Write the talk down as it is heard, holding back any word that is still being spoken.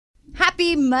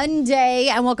Happy Monday,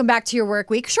 and welcome back to your work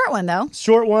week. Short one, though.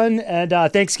 Short one, and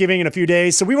Thanksgiving in a few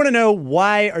days. So we want to know,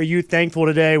 why are you thankful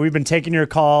today? We've been taking your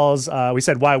calls. We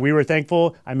said why we were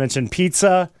thankful. I mentioned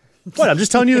pizza. What? I'm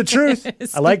just telling you the truth.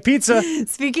 I like pizza.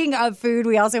 Speaking of food,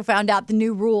 we also found out the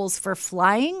new rules for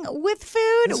flying with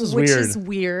food, which is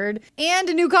weird. And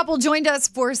a new couple joined us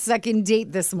for second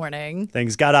date this morning.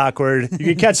 Things got awkward. You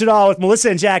can catch it all with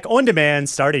Melissa and Jack on demand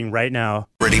starting right now.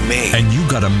 Ready made. And you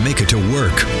gotta make it to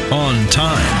work on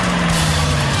time.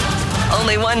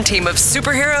 Only one team of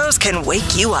superheroes can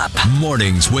wake you up.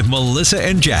 Mornings with Melissa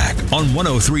and Jack on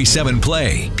 103.7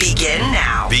 Play. Begin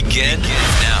now. Begin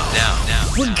now.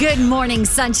 Well, good morning,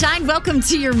 sunshine. Welcome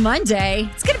to your Monday.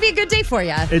 It's going to be a good day for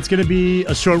you. It's going to be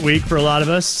a short week for a lot of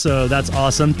us, so that's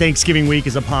awesome. Thanksgiving week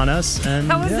is upon us. And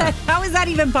How is that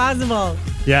even possible?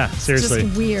 Yeah, seriously. It's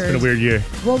just weird. It's been a weird year.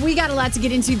 Well, we got a lot to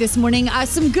get into this morning.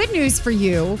 Some good news for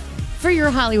you. For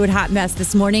your Hollywood hot mess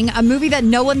this morning, a movie that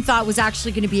no one thought was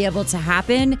actually going to be able to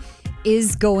happen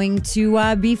is going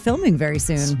to be filming very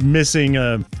soon. It's missing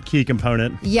a key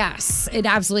component. Yes, it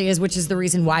absolutely is, which is the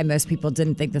reason why most people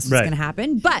didn't think this was going to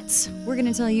happen. But we're going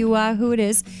to tell you who it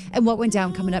is and what went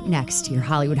down coming up next. Your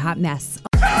Hollywood hot mess.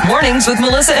 Mornings with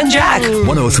Melissa and Jack.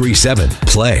 103.7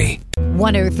 Play.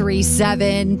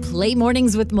 103.7 Play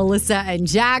Mornings with Melissa and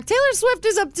Jack. Taylor Swift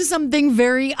is up to something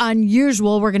very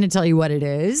unusual. We're going to tell you what it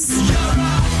is.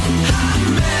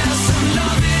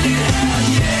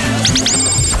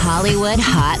 Hollywood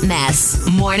Hot Mess.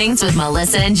 Mornings with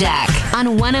Melissa and Jack on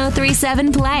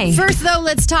 103.7 Play. First, though,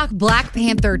 let's talk Black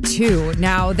Panther 2.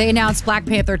 Now, they announced Black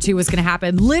Panther 2 was going to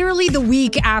happen literally the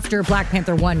week after Black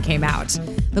Panther 1 came out.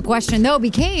 The question, though,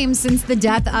 became, since the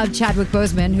death of Chadwick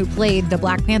Boseman, who played the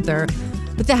Black Panther,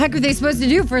 what the heck are they supposed to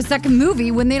do for a second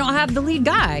movie when they don't have the lead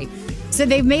guy? So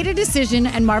they've made a decision,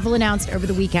 and Marvel announced over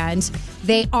the weekend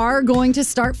they are going to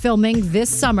start filming this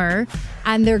summer,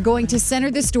 and they're going to center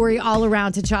the story all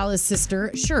around T'Challa's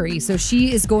sister, Shuri. So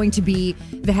she is going to be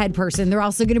the head person. They're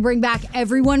also going to bring back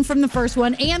everyone from the first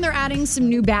one, and they're adding some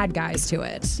new bad guys to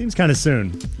it. Seems kind of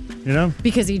soon, you know?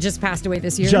 Because he just passed away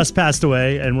this year? Just passed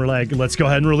away, and we're like, let's go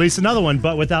ahead and release another one,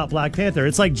 but without Black Panther.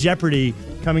 It's like Jeopardy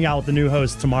coming out with a new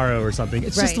host tomorrow or something.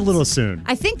 It's just a little soon.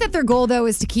 I think that their goal, though,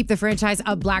 is to keep the franchise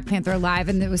of Black Panther alive,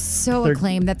 and it was so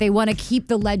acclaimed that they want to keep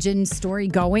the legend story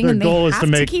going, and they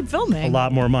have to keep filming. A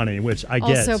lot more money, which I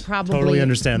get. Also, probably totally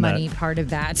understand money that. part of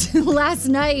that. Last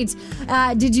night,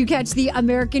 did you catch the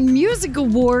American Music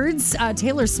Awards?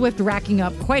 Taylor Swift racking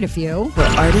up quite a few. For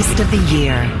Artist of the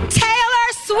Year. Taylor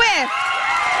Swift.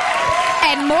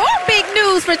 And more big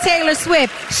news for Taylor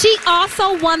Swift. She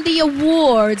also won the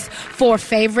awards for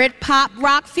Favorite Pop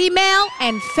Rock Female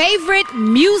and Favorite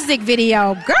Music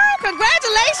Video. Girl,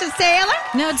 congratulations, Taylor.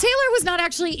 Now, Taylor was not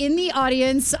actually in the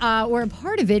audience or a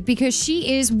part of it because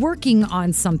she is working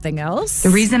on something else. The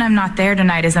reason I'm not there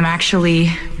tonight is I'm actually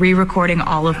re-recording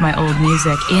all of my old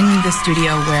music in the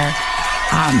studio where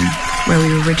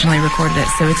we originally recorded it.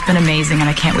 So it's been amazing, and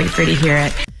I can't wait for you to hear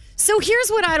it. So here's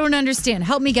what I don't understand.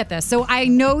 Help me get this. So I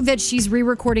know that she's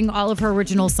re-recording all of her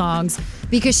original songs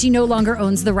because she no longer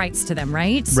owns the rights to them,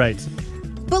 right? Right.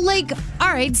 But like,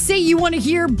 all right, say you want to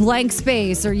hear Blank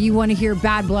Space or you want to hear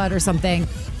Bad Blood or something.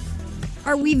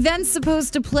 Are we then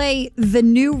supposed to play the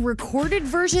new recorded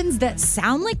versions that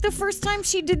sound like the first time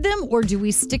she did them? Or do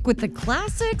we stick with the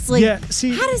classics? Like, yeah, see,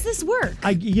 how does this work?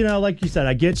 Like you said,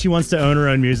 I get she wants to own her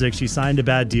own music. She signed a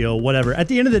bad deal, whatever. At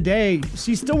the end of the day,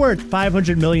 she's still worth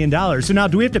 $500 million. So now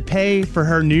do we have to pay for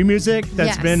her new music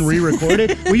that's been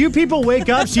re-recorded? Will you people wake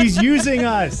up? She's using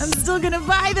us. I'm still going to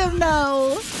buy them,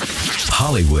 though.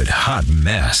 Hollywood Hot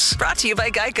Mess. Brought to you by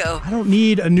Geico. I don't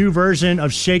need a new version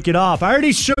of Shake It Off. I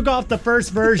already shook off the first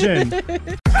version.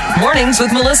 Mornings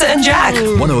with Melissa and Jack.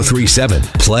 103.7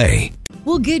 Play.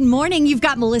 Well, good morning. You've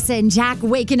got Melissa and Jack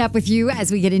waking up with you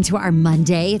as we get into our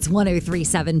Monday. It's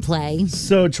 103.7 Play.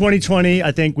 So 2020,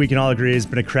 I think we can all agree, has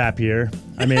been a crap year.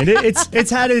 I mean, it's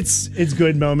had its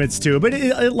good moments too, but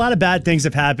a lot of bad things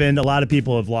have happened. A lot of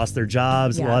people have lost their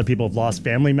jobs. Yeah. A lot of people have lost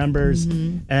family members.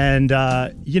 Mm-hmm. And,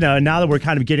 now that we're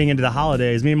kind of getting into the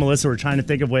holidays, me and Melissa were trying to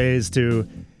think of ways to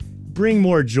bring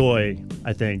more joy,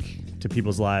 I think, to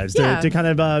people's lives, to kind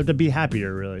of to be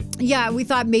happier, really. Yeah, we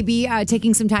thought maybe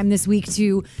taking some time this week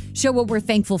to show what we're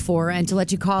thankful for and to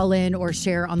let you call in or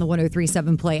share on the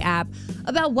 103.7 Play app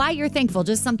about why you're thankful.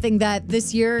 Just something that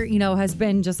this year, has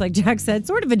been, just like Jack said,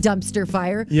 sort of a dumpster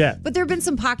fire. Yeah. But there have been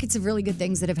some pockets of really good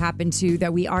things that have happened too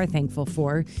that we are thankful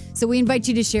for. So we invite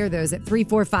you to share those at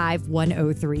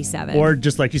 345-1037. Or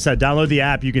just like you said, download the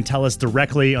app. You can tell us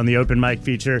directly on the open mic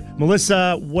feature.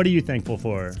 Melissa, what are you thankful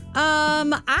for?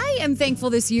 I am am thankful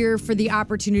this year for the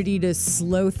opportunity to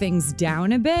slow things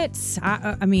down a bit.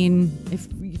 I mean, if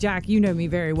Jack, you know me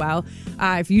very well.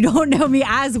 If you don't know me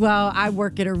as well, I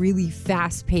work at a really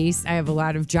fast pace. I have a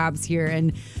lot of jobs here,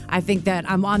 and I think that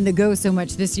I'm on the go so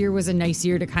much. This year was a nice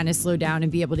year to kind of slow down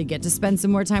and be able to get to spend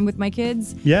some more time with my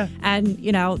kids. Yeah. And,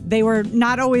 they were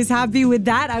not always happy with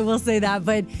that. I will say that.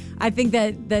 But I think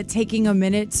that taking a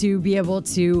minute to be able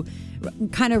to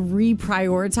kind of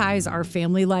reprioritize our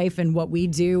family life and what we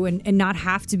do and not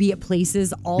have to be at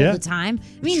places all the time.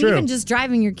 I mean, even just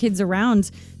driving your kids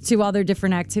around to all their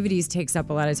different activities takes up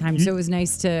a lot of time. So it was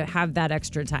nice to have that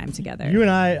extra time together. You and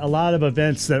I, a lot of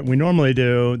events that we normally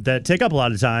do that take up a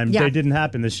lot of time, Yeah. they didn't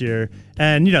happen this year.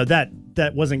 And,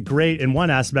 that wasn't great in one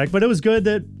aspect, but it was good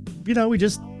that, we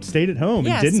just stayed at home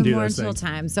and didn't do those some more things.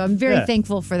 time. So I'm very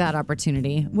thankful for that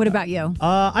opportunity. What about you?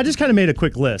 I just kind of made a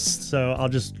quick list, so I'll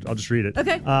just read it.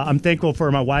 Okay. I'm thankful for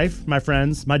my wife, my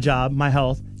friends, my job, my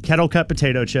health, kettle cut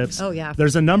potato chips. Oh, yeah.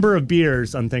 There's a number of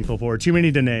beers I'm thankful for, too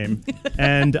many to name,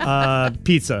 and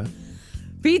pizza.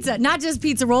 Pizza, not just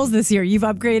pizza rolls this year. You've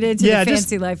upgraded to the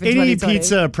fancy life in any 2020.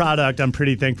 pizza product I'm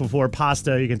pretty thankful for.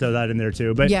 Pasta, you can throw that in there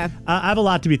too. But Yeah. I have a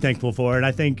lot to be thankful for, and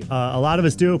I think a lot of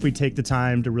us do if we take the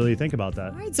time to really think about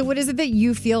that. All right, so what is it that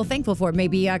you feel thankful for?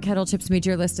 Maybe kettle chips made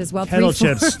your list as well. Kettle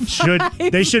 3, 4,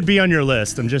 chips should be on your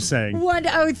list. I'm just saying.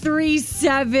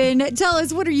 1037. Tell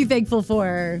us, what are you thankful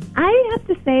for? I have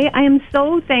to say, I am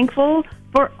so thankful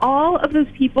for all of those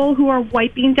people who are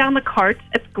wiping down the carts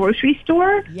at the grocery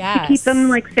store to keep them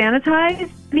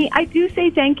sanitized. I mean, I do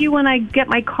say thank you when I get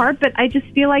my cart, but I just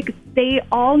feel like they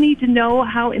all need to know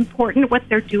how important what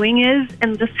they're doing is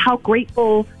and just how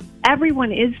grateful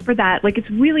everyone is for that. It's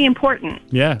really important.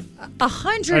 Yeah.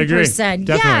 100%.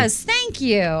 Yes, thank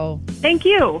you. Thank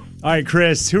you. All right,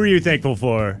 Chris, who are you thankful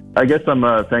for? I guess I'm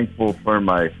thankful for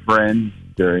my friends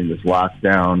during this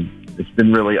lockdown. It's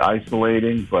been really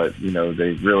isolating, but,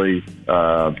 they really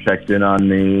checked in on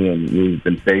me, and we've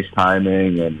been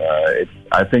FaceTiming, and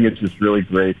I think it's just really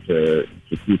great to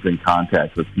keep in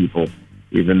contact with people,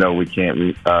 even though we can't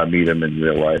meet them in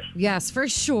real life. Yes, for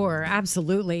sure.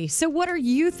 Absolutely. So what are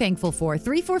you thankful for?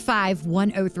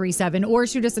 345-1037, or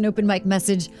shoot us an open mic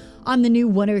message on the new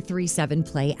 1037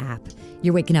 Play app.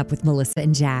 You're waking up with Melissa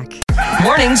and Jack.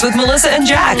 Mornings with Melissa and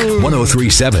Jack.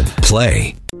 1037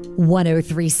 Play.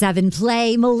 1037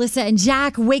 Play, Melissa and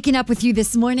Jack waking up with you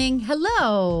this morning.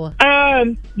 Hello.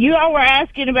 You all were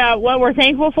asking about what we're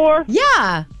thankful for?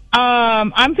 Yeah.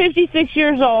 I'm 56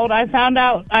 years old. I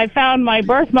found my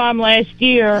birth mom last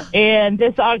year, and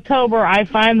this October I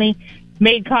finally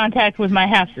made contact with my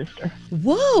half-sister.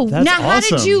 Whoa. That's now, how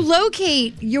awesome. did you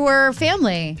locate your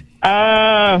family?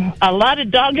 A lot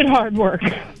of dogged hard work.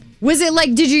 Was it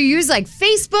did you use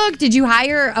Facebook? Did you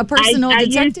hire a personal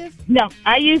detective?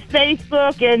 I used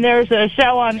Facebook, and there's a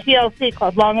show on TLC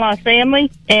called Long Lost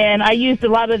Family, and I used a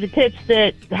lot of the tips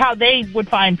how they would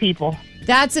find people.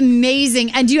 That's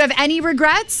amazing. And do you have any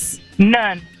regrets?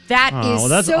 None. That's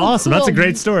so awesome. cool. That's a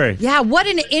great story. Yeah, what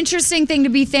an interesting thing to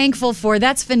be thankful for.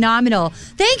 That's phenomenal.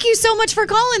 Thank you so much for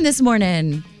calling this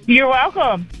morning. You're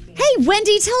welcome. Hey,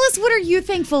 Wendy, tell us, what are you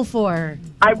thankful for?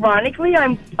 Ironically,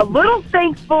 I'm a little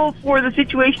thankful for the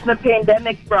situation the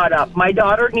pandemic brought up. My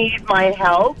daughter needed my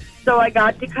help, so I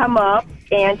got to come up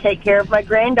and take care of my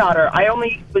granddaughter. I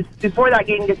only was, before that,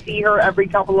 getting to see her every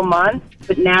couple of months,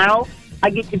 but now I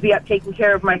get to be up taking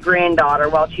care of my granddaughter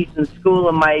while she's in school,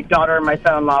 and my daughter and my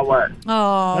son-in-law work.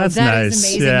 Oh, That's that nice. is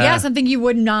amazing. Yeah. Yeah, something you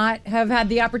would not have had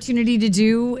the opportunity to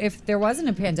do if there wasn't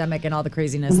a pandemic and all the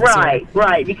craziness. this year.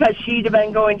 Right, because she'd have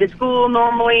been going to school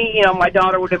normally. My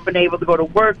daughter would have been able to go to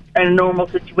work in a normal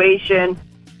situation.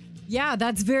 Yeah,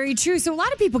 that's very true. So a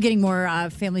lot of people getting more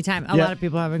family time. A lot of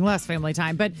people having less family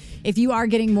time. But if you are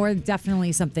getting more,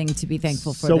 definitely something to be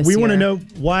thankful for. So this we want to year. know,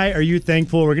 why are you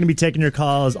thankful? We're going to be taking your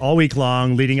calls all week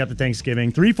long leading up to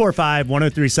Thanksgiving.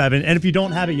 345-1037. And if you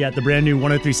don't have it yet, the brand new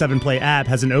 1037 Play app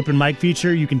has an open mic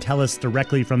feature. You can tell us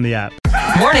directly from the app.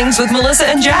 Mornings with Melissa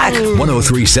and Jack.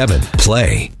 1037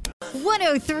 Play.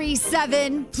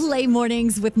 1037 Play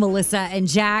Mornings with Melissa and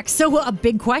Jack. So a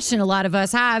big question a lot of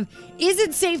us have, is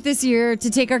it safe this year to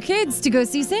take our kids to go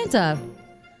see Santa?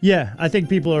 Yeah, I think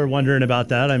people are wondering about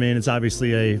that. I mean, it's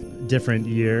obviously a different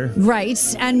year. Right.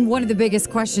 And one of the biggest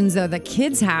questions, though, that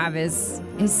kids have is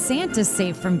Santa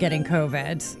safe from getting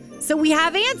COVID? So we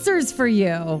have answers for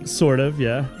you. Sort of,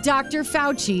 yeah. Dr.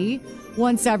 Fauci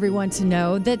wants everyone to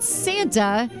know that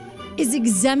Santa is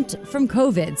exempt from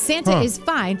COVID. Santa is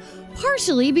fine,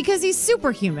 partially because he's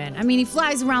superhuman. I mean, he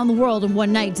flies around the world in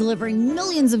one night, delivering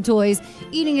millions of toys,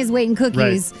 eating his weight in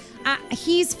cookies.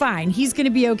 he's fine. He's going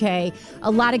to be okay.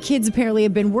 A lot of kids apparently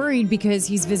have been worried because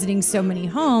he's visiting so many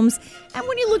homes. And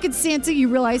when you look at Santa, you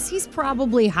realize he's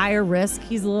probably higher risk.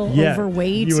 He's a little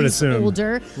overweight. You would he's assume.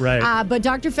 Older. Right. But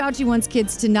Dr. Fauci wants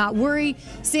kids to not worry.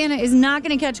 Santa is not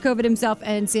going to catch COVID himself,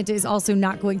 and Santa is also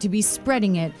not going to be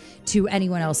spreading it to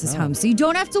anyone else's home. So you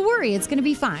don't have to worry. It's going to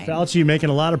be fine. Fauci making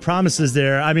a lot of promises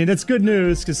there. I mean, it's good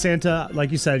news because Santa,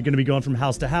 like you said, going to be going from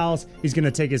house to house. He's going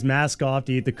to take his mask off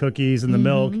to eat the cookies and the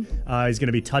milk. He's going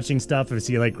to be touching stuff as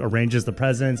he arranges the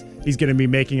presents. He's going to be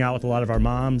making out with a lot of our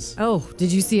moms. Oh,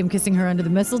 did you see him kissing her under the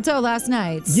mistletoe last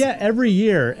night? Yeah, every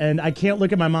year. And I can't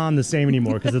look at my mom the same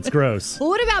anymore because it's gross. Well,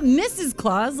 what about Mrs.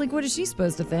 Claus? What is she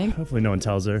supposed to think? Hopefully no one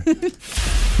tells her.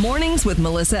 Mornings with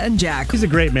Melissa and Jack. He's a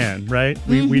great man, right?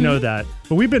 We know that.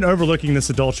 But we've been overlooking this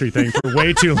adultery thing for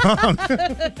way too long.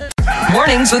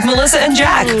 Mornings with Melissa and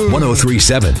Jack.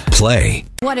 103.7 Play.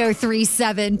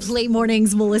 103.7 Play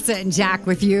Mornings, Melissa and Jack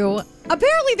with you.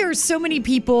 Apparently there are so many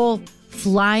people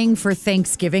flying for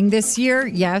Thanksgiving this year,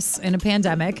 yes, in a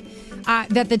pandemic,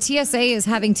 that the TSA is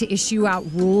having to issue out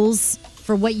rules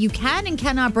for what you can and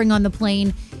cannot bring on the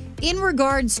plane in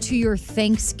regards to your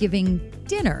Thanksgiving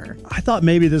dinner. I thought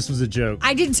maybe this was a joke.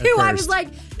 I did too. I was like,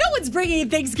 no one's bringing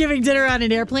Thanksgiving dinner on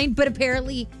an airplane, but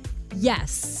apparently,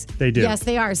 yes. They do. Yes,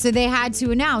 they are. So they had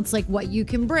to announce what you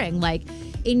can bring. Like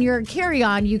in your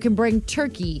carry-on, you can bring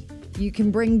turkey. You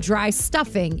can bring dry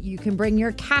stuffing. You can bring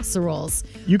your casseroles.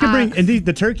 You can bring, indeed,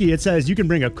 the turkey, it says you can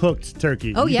bring a cooked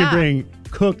turkey. Oh, you can bring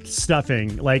cooked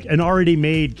stuffing, like an already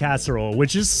made casserole,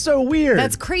 which is so weird.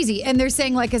 That's crazy. And they're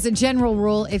saying, as a general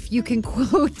rule, if you can,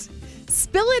 quote,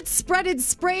 spill it, spread it,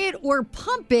 spray it, or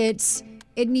pump it,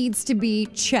 it needs to be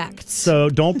checked. So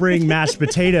don't bring mashed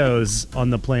potatoes on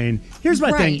the plane. Here's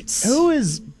my thing. Who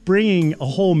is bringing a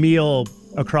whole meal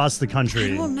across the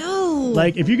country? I don't know.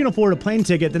 If you can afford a plane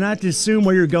ticket, then I have to assume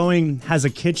where you're going has a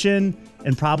kitchen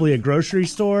and probably a grocery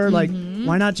store.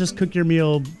 Why not just cook your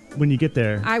meal when you get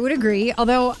there? I would agree.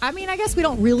 Although, I guess we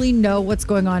don't really know what's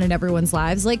going on in everyone's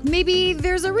lives. Maybe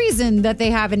there's a reason that they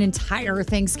have an entire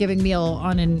Thanksgiving meal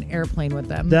on an airplane with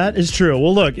them. That is true.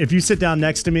 Well, look, if you sit down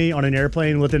next to me on an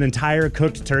airplane with an entire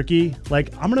cooked turkey,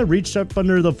 I'm going to reach up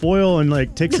under the foil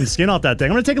and take some skin off that thing.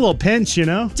 I'm going to take a little pinch,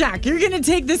 Jack, you're going to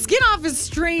take the skin off a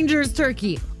stranger's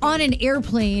turkey on an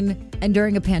airplane and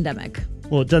during a pandemic.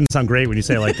 Well, it doesn't sound great when you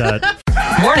say it like that.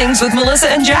 Mornings with Melissa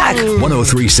and Jack.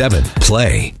 103.7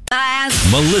 Play.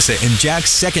 Melissa and Jack's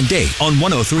second date on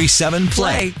 103.7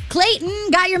 Play. Clayton,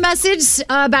 got your message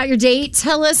about your date.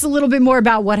 Tell us a little bit more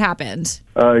about what happened.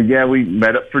 Yeah, we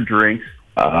met up for drinks.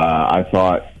 I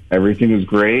thought everything was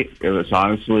great. It was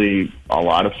honestly a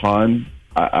lot of fun.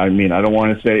 I don't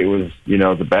want to say it was,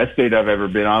 the best date I've ever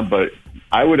been on, but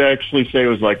I would actually say it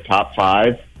was top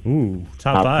 5. Ooh,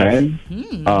 top 5.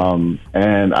 10.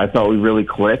 And I thought we really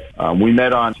clicked. We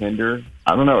met on Tinder.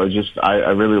 I don't know. I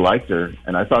really liked her,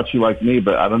 and I thought she liked me,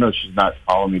 but I don't know. She's not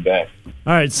calling me back.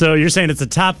 All right, so you're saying it's a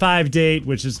top 5 date,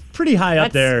 which is pretty high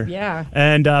up there. Yeah.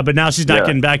 And but now she's not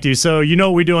getting back to you. So you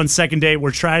know what we do on second date? We're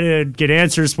trying to get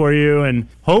answers for you, and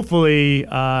hopefully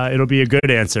it'll be a good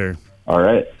answer. All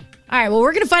right. All right, well,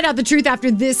 we're going to find out the truth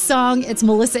after this song. It's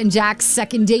Melissa and Jack's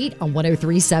second date on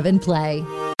 103.7 Play.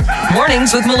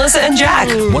 Mornings with Melissa and Jack.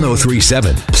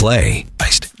 103.7 Play.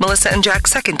 Melissa and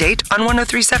Jack's second date on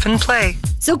 103.7 Play.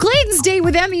 So Clayton's date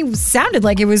with Emmy sounded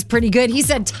like it was pretty good. He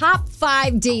said top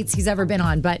 5 dates he's ever been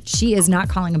on, but she is not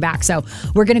calling him back. So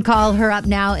we're going to call her up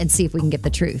now and see if we can get the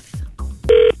truth.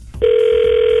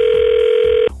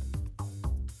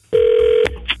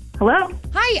 Hello?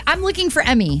 Hi, I'm looking for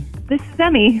Emmy. This is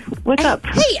Emmy. What's up?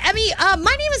 Hey, Emmy,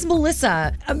 my name is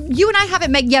Melissa. You and I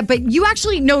haven't met yet, but you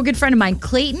actually know a good friend of mine,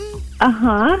 Clayton.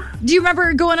 Uh-huh. Do you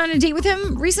remember going on a date with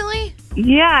him recently?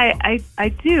 Yeah, I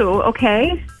do.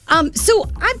 Okay. So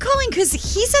I'm calling because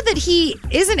he said that he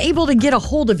isn't able to get a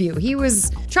hold of you. He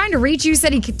was trying to reach you,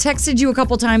 said he texted you a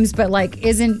couple times, but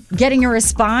isn't getting a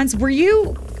response. Are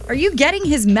you getting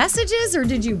his messages or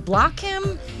did you block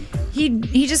him?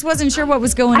 He just wasn't sure what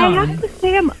was going on. I have to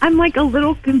say I'm a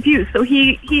little confused. So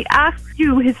he asked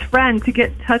you, his friend, to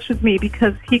get in touch with me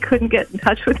because he couldn't get in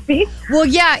touch with me. Well,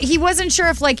 yeah, he wasn't sure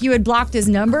if you had blocked his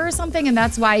number or something and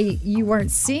that's why you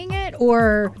weren't seeing it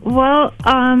or... Well,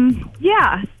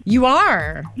 yeah. You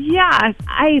are? Yeah,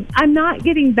 I'm not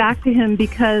getting back to him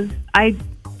because I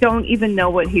don't even know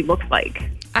what he looks like.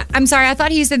 I'm sorry, I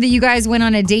thought he said that you guys went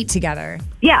on a date together.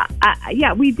 Yeah,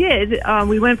 we did.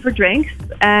 We went for drinks,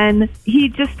 and he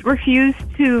just refused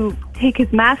to take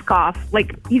his mask off.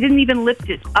 He didn't even lift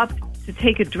it up to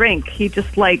take a drink. He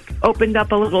just like opened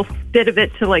up a little bit of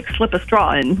it to like slip a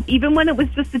straw in. Even when it was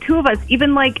just the two of us,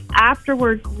 even like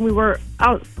afterwards when we were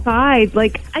outside,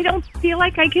 like I don't feel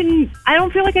like I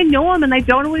know him and I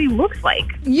don't know what he looks like.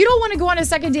 You don't want to go on a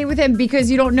second date with him because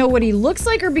you don't know what he looks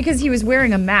like or because he was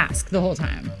wearing a mask the whole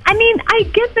time? I mean, I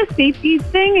get the safety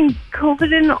thing and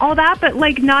COVID and all that, but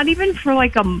like not even for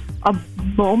like a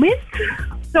moment.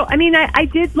 So, I mean, I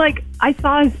did, like, I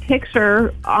saw his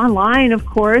picture online, of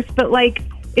course, but, like,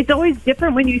 it's always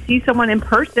different when you see someone in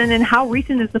person, and how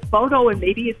recent is the photo, and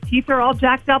maybe his teeth are all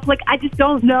jacked up. Like, I just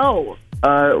don't know.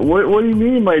 What do you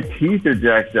mean my teeth are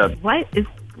jacked up?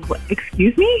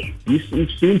 Excuse me? You've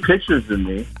seen pictures of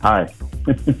me. Hi.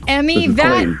 Emmy,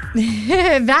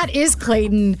 that is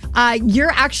Clayton. You're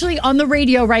actually on the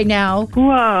radio right now.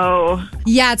 Whoa.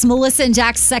 Yeah, it's Melissa and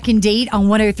Jack's second date on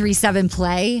 103.7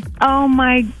 Play. Oh,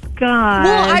 my God.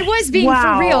 Well, I was being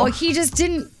for real. He just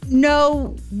didn't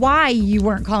know why you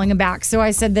weren't calling him back. So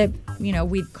I said that,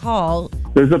 we'd call.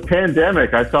 There's a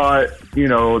pandemic. I thought,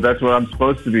 that's what I'm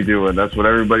supposed to be doing. That's what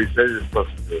everybody says you're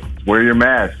supposed to do. Wear your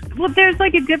mask. Well, there's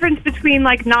like a difference between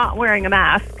like not wearing a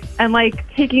mask and like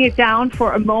taking it down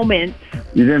for a moment.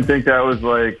 You didn't think that was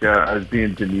like I was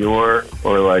being demure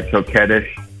or like coquettish,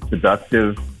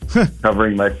 seductive,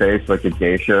 covering my face like a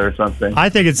geisha or something? I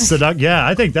think it's seductive. Yeah,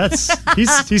 I think that's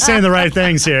he's saying the right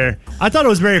things here. I thought it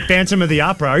was very Phantom of the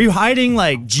Opera. Are you hiding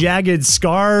like jagged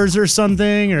scars or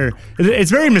something? Or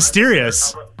it's very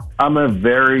mysterious. I'm a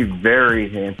very, very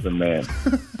handsome man.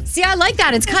 See, I like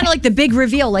that. It's kind of like the big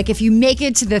reveal. Like if you make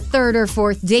it to the third or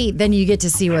fourth date, then you get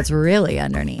to see what's really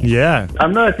underneath. Yeah.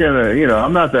 I'm not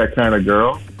I'm not that kind of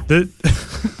girl.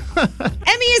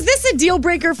 Emmy, is this a deal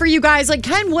breaker for you guys? Like,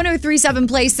 can 103.7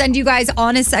 Play send you guys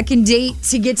on a second date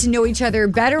to get to know each other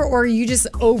better, or are you just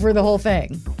over the whole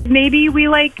thing? Maybe we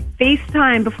like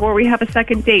FaceTime before we have a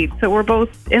second date, so we're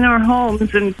both in our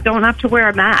homes and don't have to wear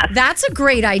a mask. That's a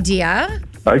great idea.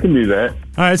 I can do that.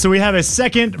 All right, so we have a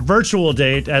second virtual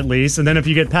date at least, and then if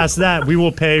you get past that, we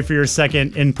will pay for your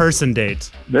second in-person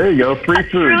date. There you go, free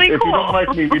food. Really if cool. you don't like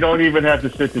me, we don't even have to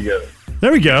sit together.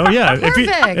 There we go. Yeah.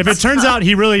 Perfect. If it turns out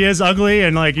he really is ugly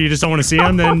and like you just don't want to see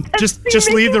him, then just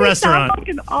leave the restaurant. I'm like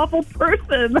an awful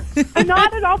person. I'm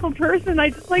not an awful person.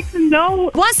 I just like to know.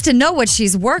 Wants to know what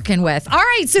she's working with. All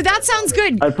right, so that sounds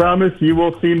good. I promise you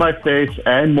will see my face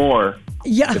and more.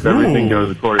 Yeah. If everything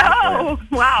goes according to plan. Oh,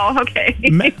 wow. Okay.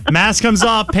 Mask comes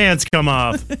off, pants come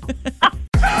off.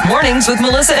 Mornings with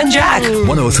Melissa and Jack.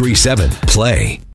 103.7 Play.